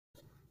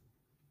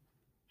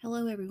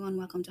Hello, everyone.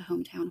 Welcome to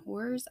Hometown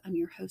Horrors. I'm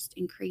your host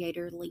and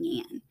creator,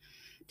 Leanne.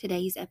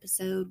 Today's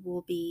episode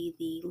will be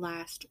the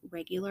last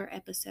regular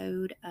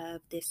episode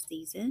of this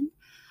season.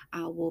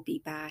 I will be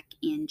back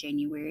in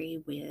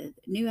January with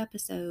new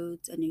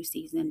episodes, a new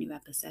season, new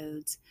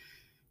episodes,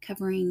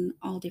 covering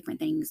all different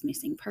things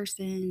missing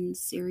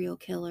persons, serial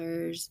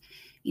killers,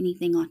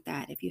 anything like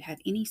that. If you have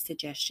any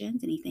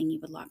suggestions, anything you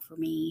would like for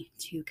me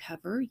to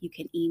cover, you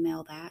can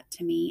email that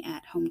to me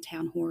at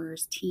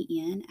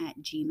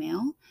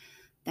hometownhorrorstn@gmail.com.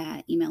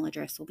 That email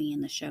address will be in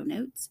the show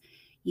notes.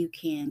 You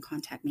can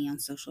contact me on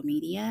social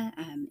media.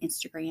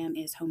 Instagram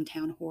is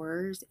Hometown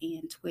Horrors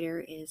and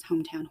Twitter is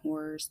Hometown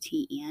Horrors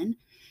TN.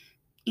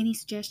 Any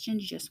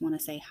suggestions? You just want to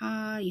say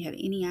hi? You have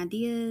any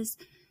ideas?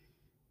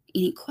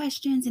 Any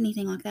questions?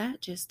 Anything like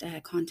that? Just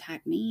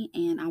contact me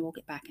and I will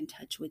get back in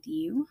touch with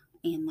you.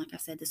 And like I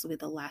said, this will be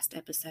the last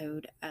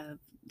episode of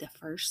the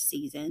first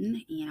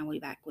season, and I'll be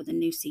back with a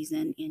new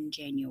season in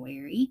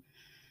January.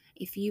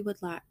 If you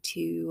would like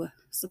to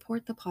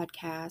support the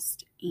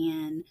podcast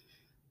and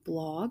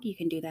blog, you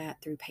can do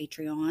that through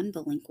Patreon.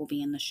 The link will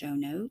be in the show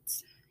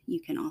notes. You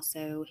can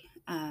also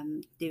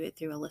do it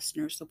through a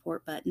listener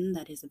support button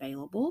that is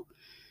available.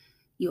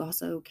 You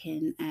also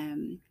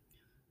can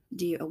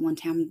do a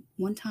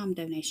one-time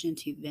donation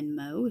to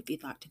Venmo if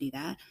you'd like to do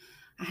that.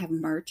 I have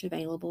merch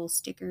available: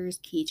 stickers,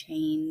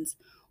 keychains,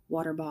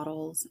 water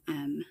bottles.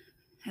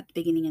 At the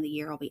beginning of the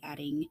year, I'll be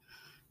adding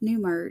new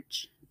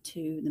merch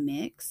to the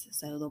mix,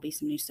 so there'll be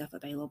some new stuff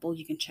available.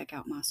 You can check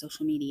out my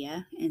social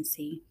media and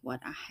see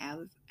what I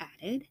have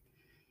added.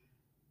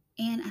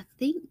 And I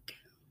think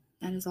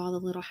that is all the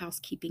little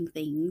housekeeping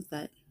things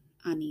that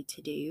I need to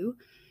do.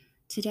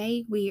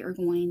 Today, we are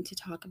going to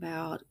talk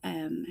about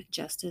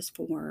justice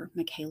for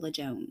Mikayla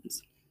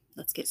Jones.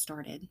 Let's get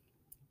started.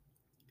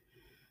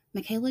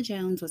 Mikayla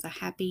Jones was a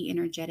happy,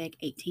 energetic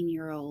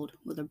 18-year-old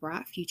with a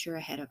bright future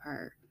ahead of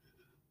her.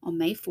 On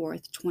May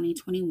 4th,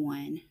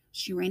 2021,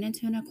 she ran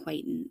into an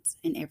acquaintance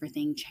and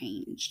everything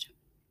changed.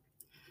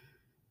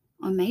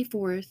 On May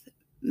 4th,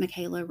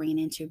 Mikayla ran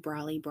into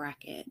Briley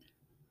Brackett.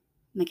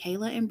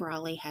 Mikayla and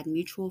Briley had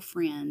mutual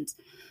friends,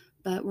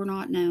 but were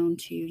not known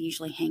to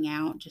usually hang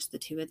out, just the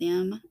two of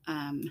them.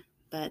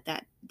 But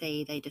that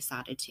day they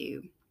decided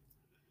to.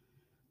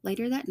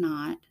 Later that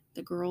night,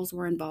 the girls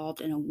were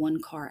involved in a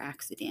one-car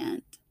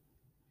accident.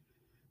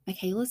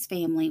 Mikayla's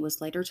family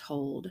was later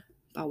told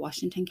by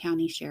Washington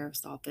County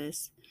Sheriff's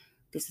Office,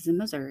 this is in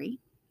Missouri.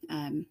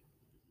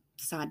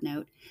 Side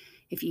note,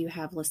 if you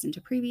have listened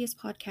to previous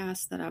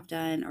podcasts that I've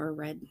done or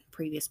read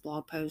previous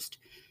blog posts,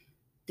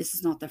 this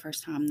is not the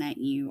first time that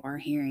you are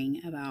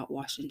hearing about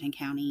Washington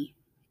County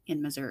in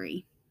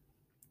Missouri.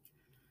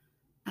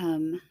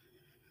 The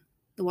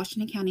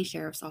Washington County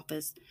Sheriff's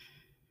Office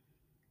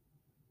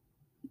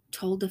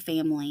told the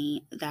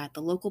family that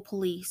the local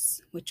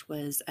police, which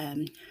was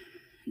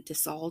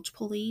DeSalge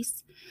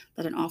police,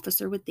 that an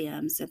officer with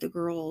them said the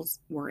girls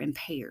were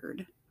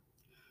impaired.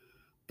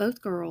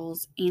 Both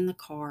girls and the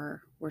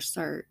car were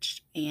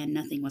searched and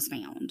nothing was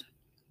found.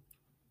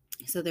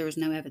 So there was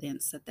no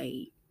evidence that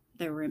they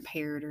were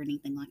impaired or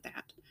anything like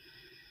that.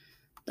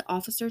 The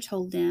officer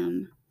told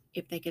them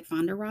if they could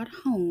find a ride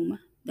home,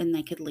 then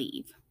they could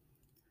leave.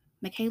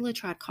 Mikayla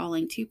tried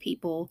calling two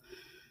people,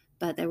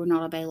 but they were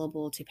not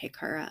available to pick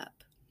her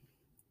up.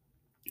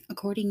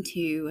 According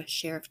to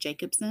Sheriff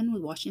Jacobson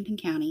with Washington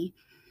County,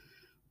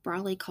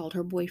 Briley called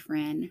her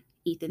boyfriend,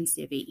 Ethan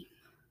Civey.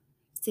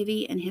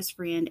 Civey and his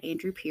friend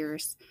Andrew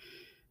Pierce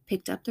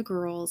picked up the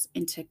girls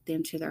and took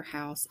them to their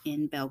house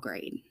in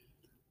Belgrade.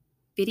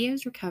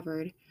 Videos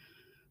recovered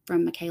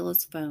from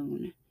Mikayla's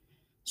phone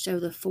show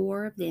the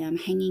four of them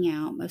hanging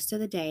out most of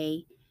the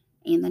day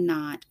and the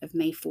night of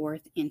May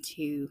 4th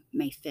into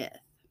May 5th.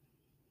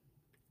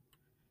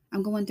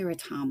 I'm going through a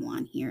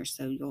timeline here,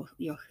 so you'll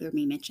hear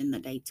me mention the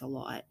dates a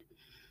lot.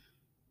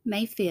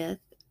 May 5th,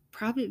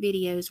 private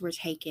videos were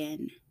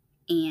taken,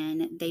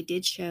 and they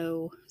did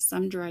show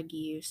some drug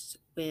use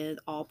with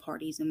all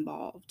parties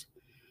involved.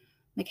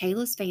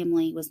 Mikayla's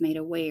family was made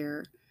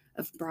aware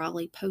of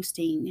Briley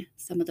posting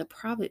some of the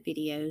private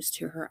videos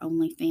to her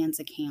OnlyFans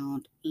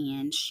account,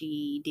 and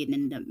she did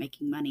end up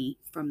making money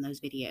from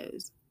those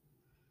videos.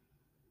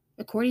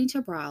 According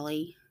to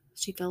Briley,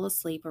 she fell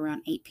asleep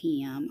around 8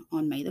 p.m.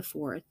 on May the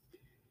 4th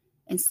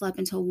and slept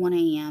until 1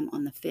 a.m.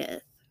 on the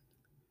 5th.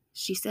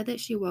 She said that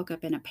she woke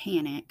up in a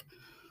panic,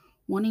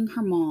 wanting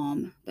her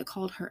mom, but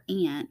called her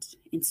aunt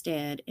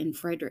instead in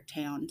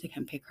Fredericktown to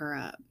come pick her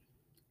up.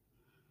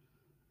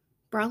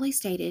 Briley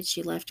stated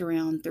she left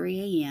around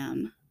 3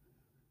 a.m.,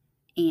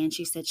 and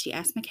she said she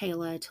asked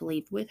Mikayla to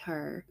leave with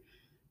her,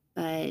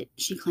 but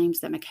she claims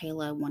that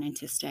Mikayla wanted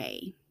to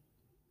stay.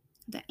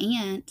 The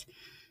aunt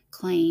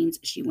claims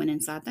she went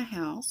inside the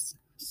house,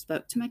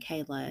 spoke to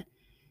Mikayla.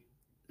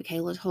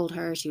 Mikayla told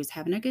her she was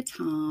having a good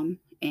time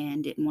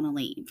and didn't want to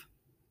leave.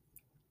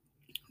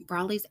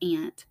 Briley's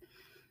aunt,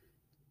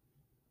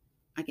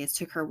 I guess,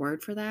 took her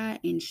word for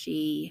that, and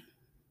she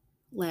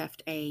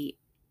left a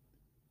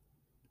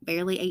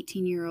barely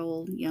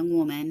 18-year-old young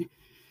woman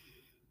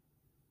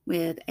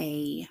with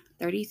a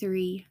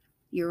 33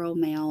 year old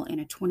male and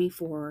a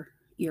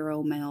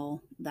 24-year-old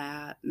male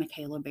that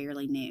Mikayla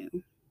barely knew.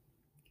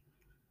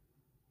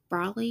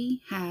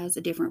 Brawley has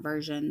a different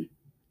version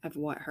of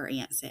what her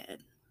aunt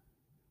said.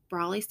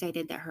 Brawley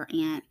stated that her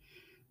aunt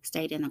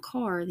stayed in the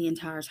car the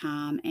entire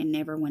time and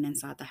never went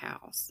inside the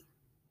house.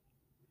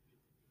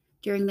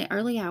 During the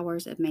early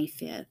hours of May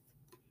 5th,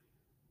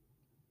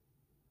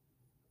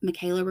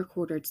 Mikayla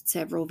recorded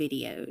several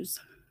videos.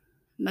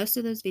 Most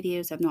of those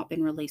videos have not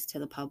been released to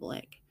the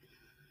public.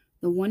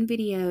 The one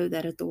video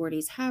that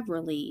authorities have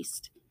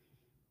released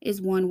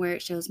is one where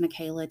it shows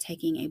Mikayla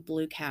taking a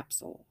blue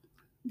capsule.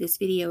 This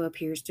video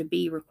appears to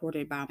be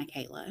recorded by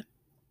Mikayla.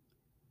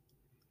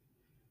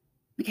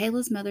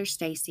 Mikayla's mother,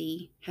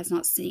 Stacy, had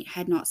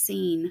not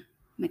seen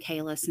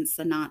Mikayla since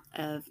the night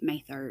of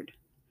May 3rd.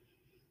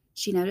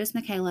 She noticed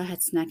Mikayla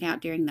had snuck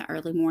out during the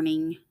early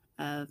morning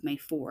of May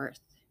 4th.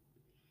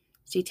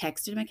 She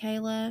texted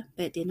Mikayla,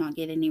 but did not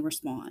get any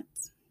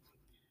response.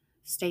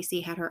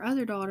 Stacy had her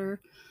other daughter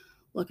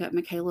look up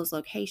Mikayla's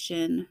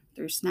location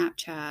through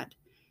Snapchat,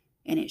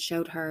 and it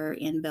showed her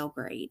in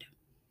Belgrade.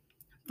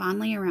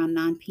 Finally, around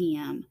 9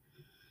 p.m.,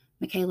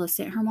 Mikayla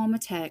sent her mom a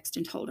text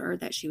and told her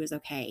that she was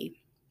okay.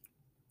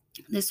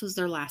 This was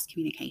their last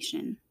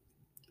communication.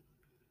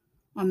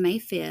 On May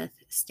 5th,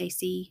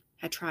 Stacy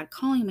had tried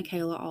calling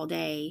Mikayla all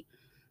day,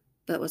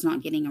 but was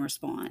not getting a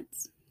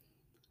response.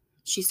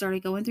 She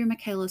started going through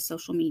Mikayla's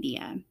social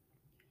media.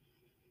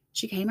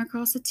 She came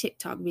across a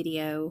TikTok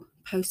video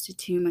posted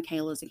to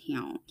Mikayla's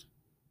account.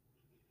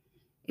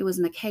 It was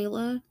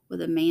Mikayla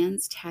with a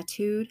man's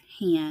tattooed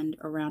hand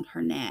around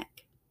her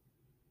neck.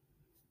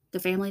 The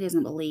family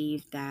doesn't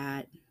believe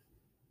that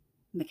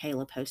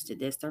Mikayla posted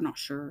this. They're not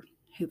sure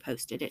who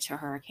posted it to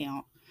her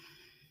account.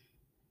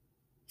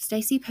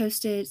 Stacy,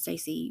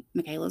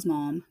 Mikayla's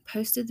mom,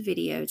 posted the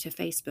video to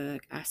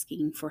Facebook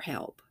asking for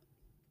help.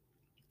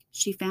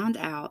 She found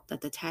out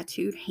that the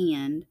tattooed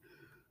hand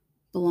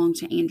belonged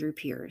to Andrew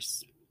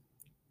Pierce.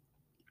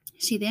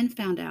 She then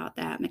found out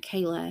that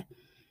Mikayla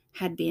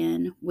had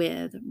been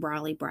with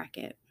Briley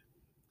Brackett.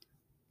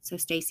 So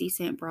Stacy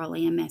sent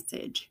Briley a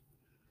message.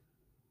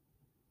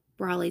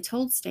 Briley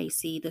told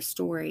Stacy the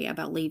story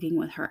about leaving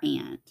with her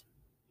aunt.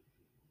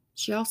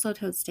 She also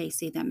told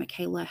Stacy that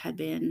Mikayla had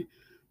been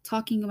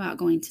talking about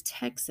going to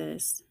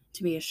Texas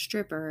to be a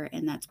stripper,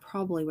 and that's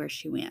probably where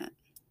she went.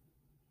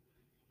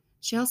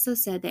 She also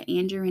said that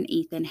Andrew and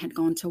Ethan had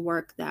gone to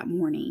work that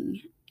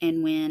morning,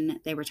 and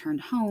when they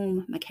returned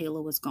home,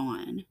 Mikayla was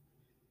gone.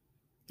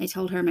 They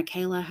told her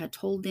Mikayla had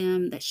told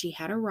them that she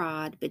had a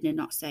ride, but did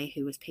not say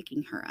who was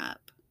picking her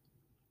up.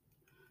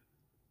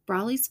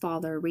 Briley's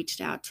father reached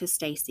out to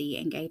Stacy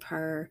and gave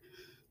her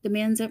the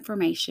men's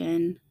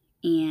information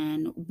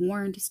and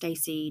warned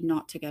Stacy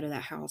not to go to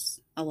that house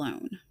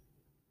alone.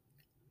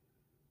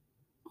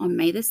 On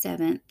May the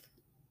 7th,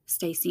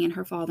 Stacy and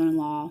her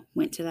father-in-law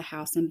went to the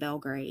house in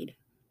Belgrade,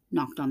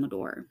 knocked on the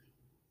door.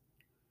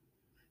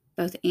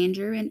 Both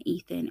Andrew and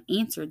Ethan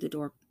answered the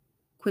door,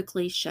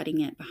 quickly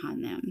shutting it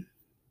behind them.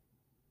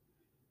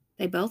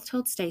 They both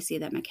told Stacy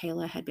that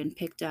Mikayla had been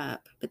picked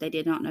up, but they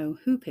did not know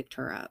who picked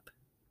her up.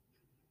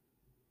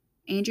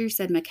 Andrew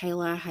said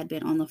Mikayla had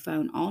been on the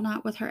phone all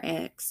night with her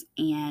ex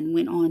and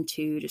went on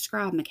to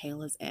describe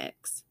Mikayla's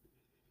ex.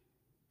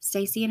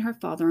 Stacy and her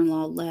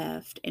father-in-law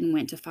left and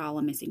went to file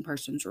a missing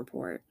persons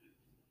report.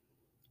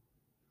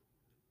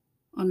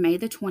 On May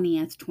the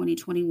 20th,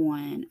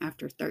 2021,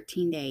 after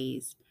 13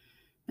 days,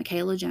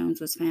 Mikayla Jones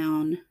was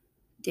found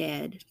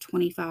dead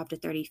 25 to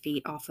 30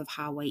 feet off of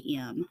Highway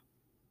M.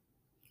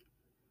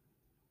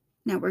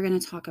 Now we're going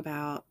to talk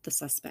about the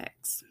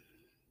suspects.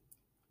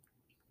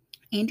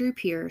 Andrew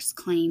Pierce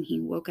claimed he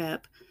woke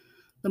up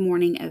the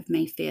morning of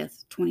May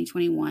 5th,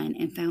 2021,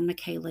 and found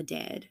Mikayla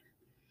dead.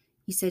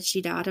 He said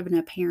she died of an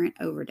apparent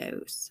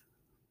overdose.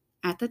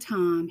 At the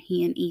time,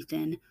 he and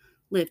Ethan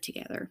lived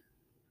together.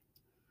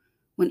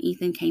 When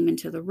Ethan came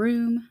into the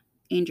room,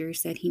 Andrew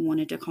said he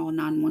wanted to call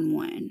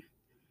 911.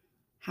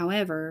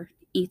 However,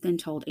 Ethan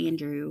told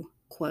Andrew,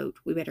 quote,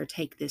 "We better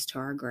take this to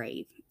our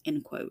grave,"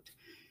 end quote.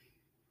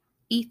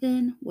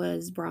 Ethan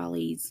was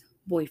Briley's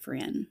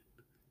boyfriend,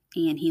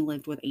 and he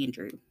lived with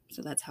Andrew.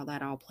 So that's how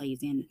that all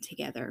plays in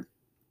together.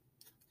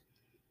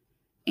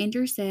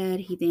 Andrew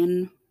said he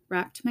then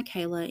wrapped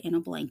Mikayla in a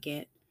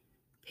blanket,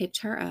 picked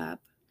her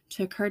up,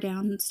 took her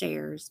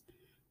downstairs,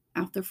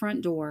 out the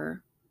front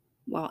door,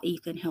 while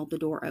Ethan held the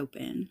door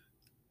open.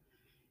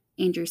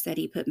 Andrew said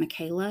he put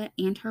Mikayla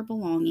and her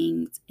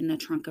belongings in the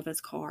trunk of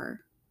his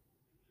car.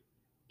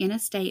 In a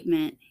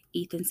statement,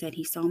 Ethan said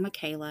he saw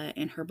Mikayla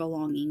and her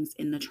belongings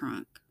in the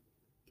trunk.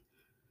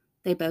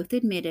 They both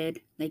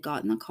admitted they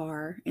got in the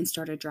car and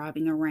started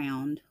driving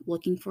around,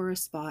 looking for a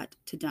spot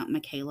to dump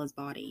Mikayla's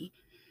body,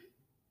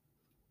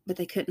 but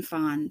they couldn't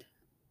find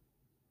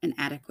an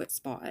adequate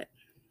spot.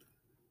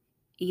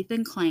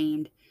 Ethan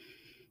claimed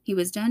he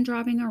was done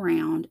driving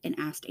around and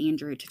asked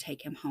Andrew to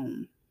take him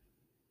home.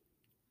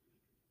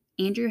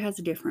 Andrew has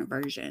a different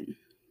version.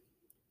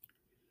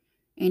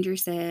 Andrew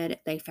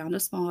said they found a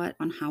spot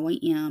on Highway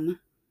M,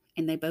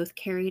 and they both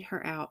carried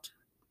her out,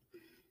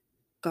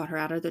 got her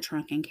out of the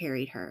trunk and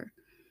carried her.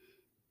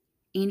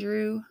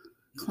 Andrew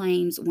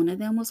claims one of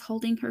them was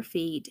holding her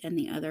feet and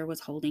the other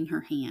was holding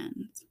her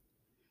hands.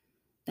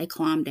 They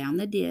climbed down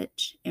the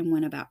ditch and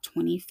went about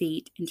 20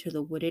 feet into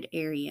the wooded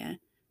area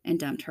and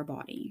dumped her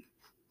body.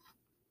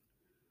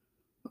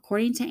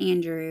 According to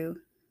Andrew,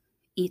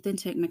 Ethan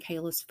took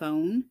Mikayla's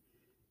phone,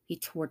 he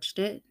torched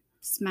it,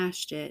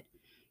 smashed it,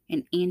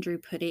 and Andrew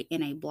put it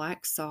in a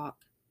black sock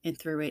and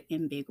threw it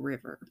in Big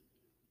River.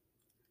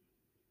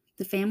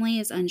 The family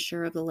is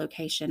unsure of the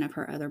location of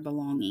her other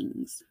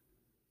belongings.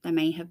 They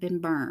may have been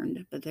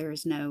burned, but there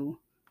is no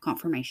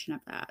confirmation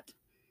of that.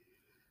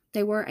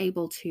 They were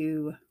able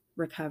to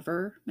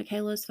recover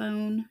Mikayla's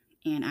phone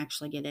and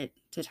actually get it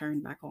to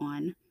turn back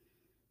on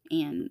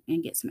and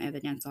get some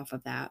evidence off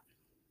of that.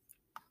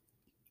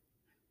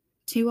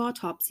 2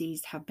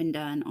 autopsies have been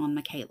done on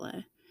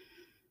Mikayla.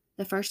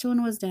 The first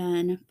one was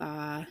done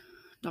by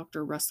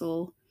Dr.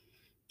 Russell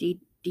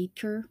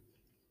Dietker.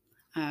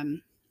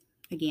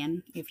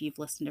 Again, if you've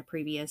listened to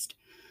previous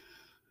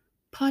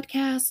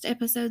podcast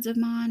episodes of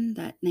mine,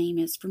 that name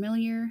is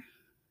familiar.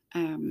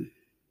 You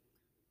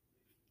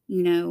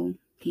know,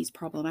 he's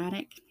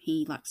problematic.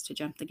 He likes to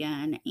jump the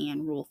gun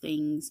and rule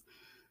things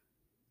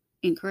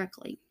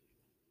incorrectly.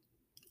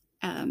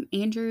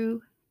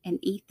 Andrew and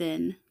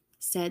Ethan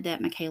said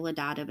that Mikayla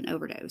died of an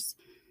overdose.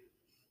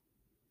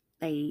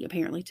 They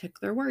apparently took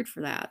their word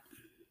for that.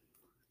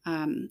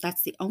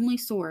 That's the only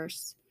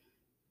source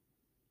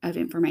of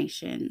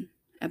information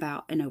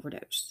about an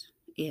overdose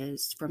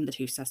is from the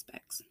 2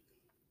 suspects.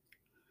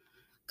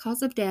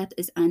 Cause of death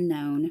is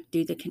unknown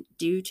due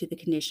to the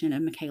condition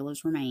of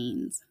Mikayla's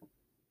remains.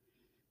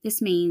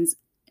 This means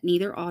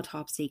neither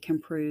autopsy can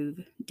prove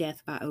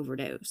death by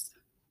overdose.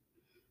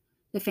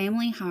 The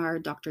family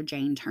hired Dr.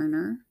 Jane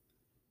Turner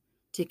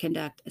to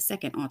conduct a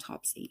second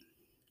autopsy.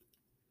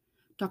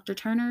 Dr.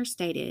 Turner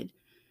stated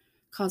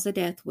cause of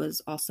death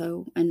was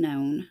also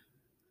unknown.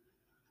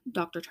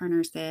 Dr.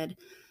 Turner said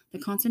the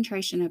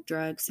concentration of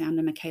drugs found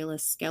in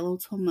Mikayla's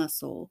skeletal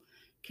muscle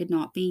could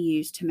not be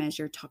used to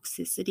measure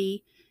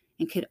toxicity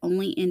and could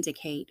only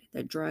indicate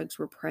that drugs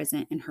were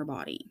present in her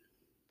body.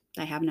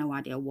 They have no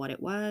idea what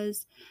it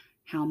was,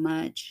 how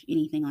much,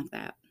 anything like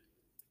that.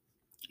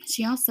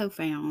 She also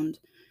found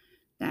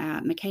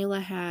that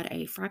Mikayla had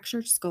a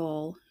fractured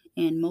skull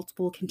and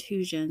multiple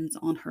contusions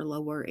on her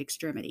lower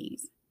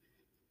extremities.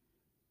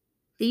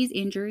 These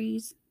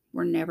injuries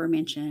were never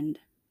mentioned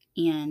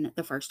in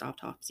the first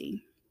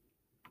autopsy.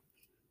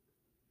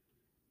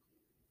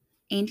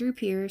 Andrew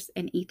Pierce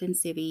and Ethan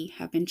Sivvy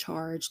have been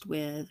charged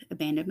with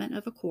abandonment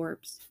of a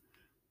corpse,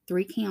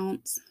 3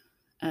 counts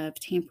of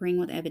tampering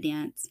with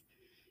evidence,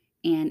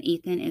 and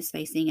Ethan is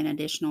facing an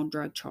additional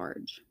drug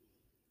charge.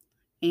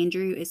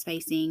 Andrew is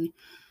facing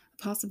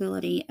a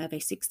possibility of a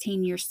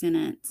 16-year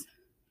sentence,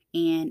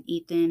 and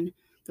Ethan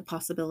the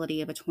possibility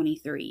of a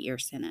 23-year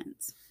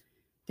sentence.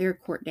 Their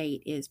court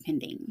date is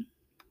pending.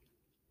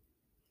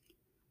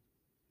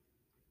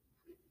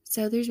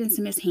 So there's been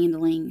some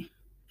mishandling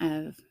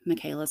of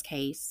Mikayla's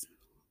case.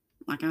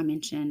 Like I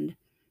mentioned,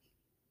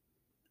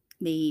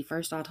 the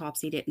first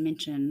autopsy didn't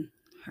mention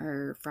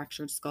her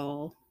fractured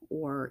skull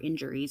or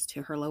injuries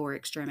to her lower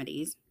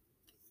extremities.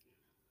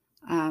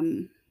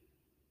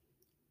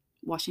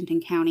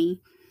 Washington County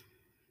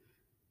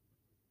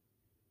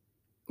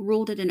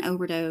ruled it an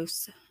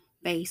overdose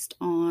based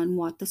on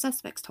what the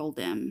suspects told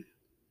them.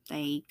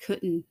 They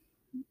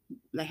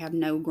have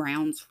no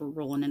grounds for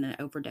ruling it an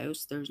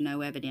overdose. There's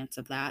no evidence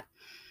of that.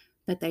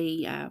 But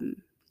they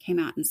came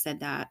out and said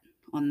that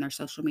on their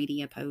social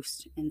media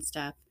posts and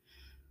stuff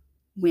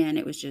when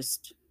it was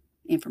just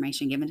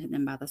information given to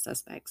them by the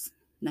suspects.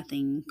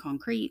 Nothing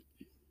concrete,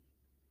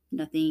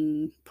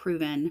 nothing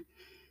proven,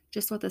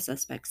 just what the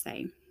suspects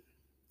say.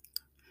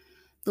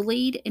 The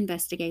lead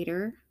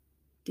investigator,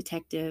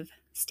 Detective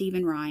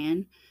Stephen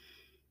Ryan,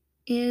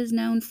 is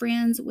known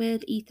friends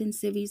with Ethan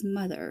Sivvy's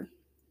mother.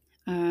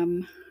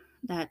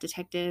 That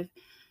detective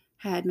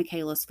had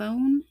Mikayla's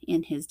phone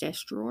in his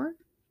desk drawer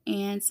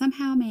and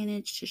somehow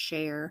managed to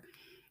share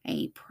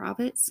a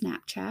private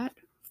Snapchat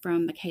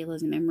from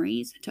Mikayla's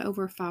memories to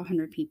over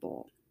 500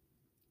 people.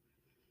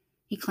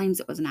 He claims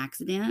it was an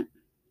accident.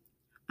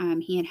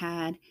 He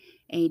had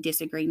a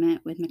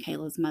disagreement with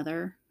Mikayla's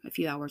mother a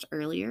few hours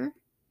earlier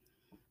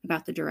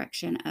about the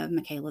direction of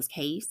Mikayla's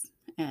case,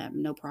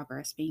 no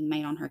progress being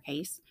made on her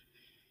case.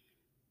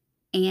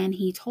 And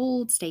he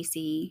told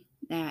Stacy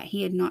that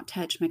he had not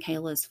touched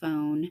Mikayla's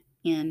phone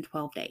in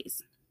 12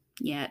 days.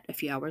 Yet, a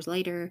few hours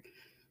later,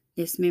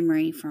 this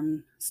memory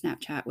from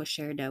Snapchat was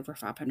shared to over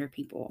 500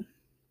 people.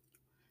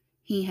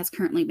 He has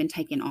currently been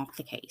taken off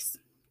the case.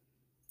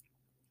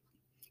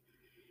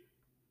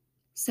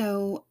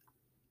 So,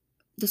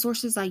 the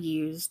sources I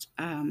used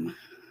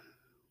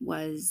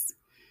was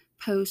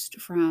post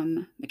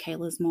from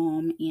Mikayla's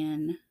mom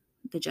in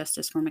the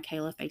Justice for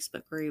Mikayla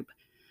Facebook group,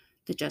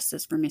 the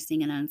Justice for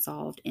Missing and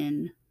Unsolved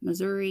in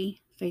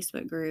Missouri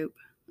Facebook group.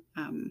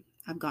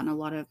 I've gotten a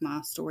lot of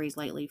my stories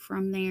lately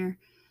from there.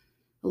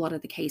 A lot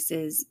of the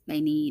cases,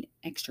 they need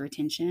extra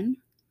attention.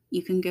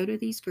 You can go to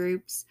these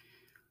groups,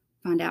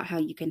 find out how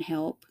you can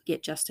help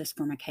get justice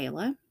for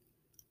Mikayla.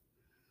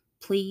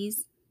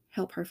 Please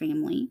help her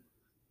family.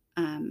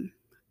 Um,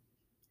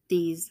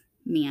 these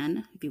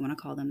men, if you want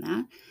to call them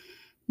that,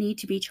 need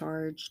to be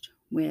charged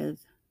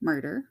with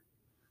murder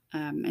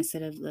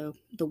instead of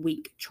the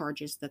weak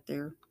charges that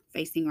they're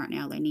facing right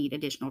now. They need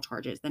additional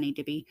charges. They need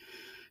to be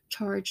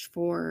charged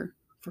for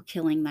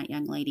killing that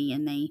young lady,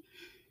 and they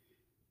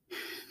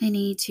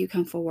need to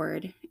come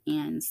forward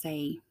and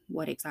say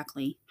what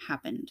exactly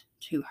happened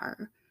to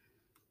her.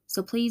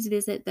 So please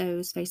visit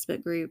those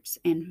Facebook groups,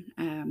 and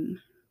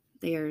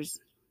there's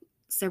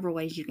several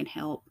ways you can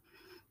help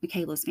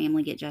Mikayla's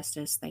family get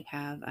justice. They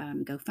have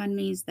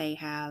GoFundMe's, they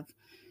have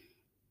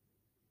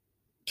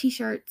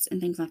T-shirts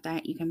and things like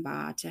that you can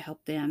buy to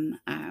help them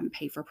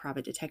pay for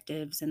private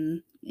detectives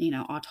and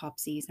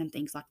autopsies and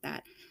things like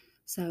that.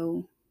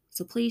 So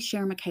please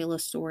share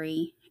Mikayla's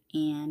story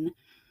and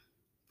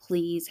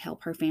please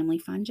help her family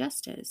find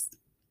justice.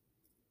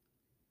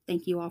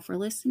 Thank you all for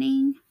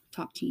listening.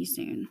 Talk to you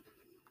soon.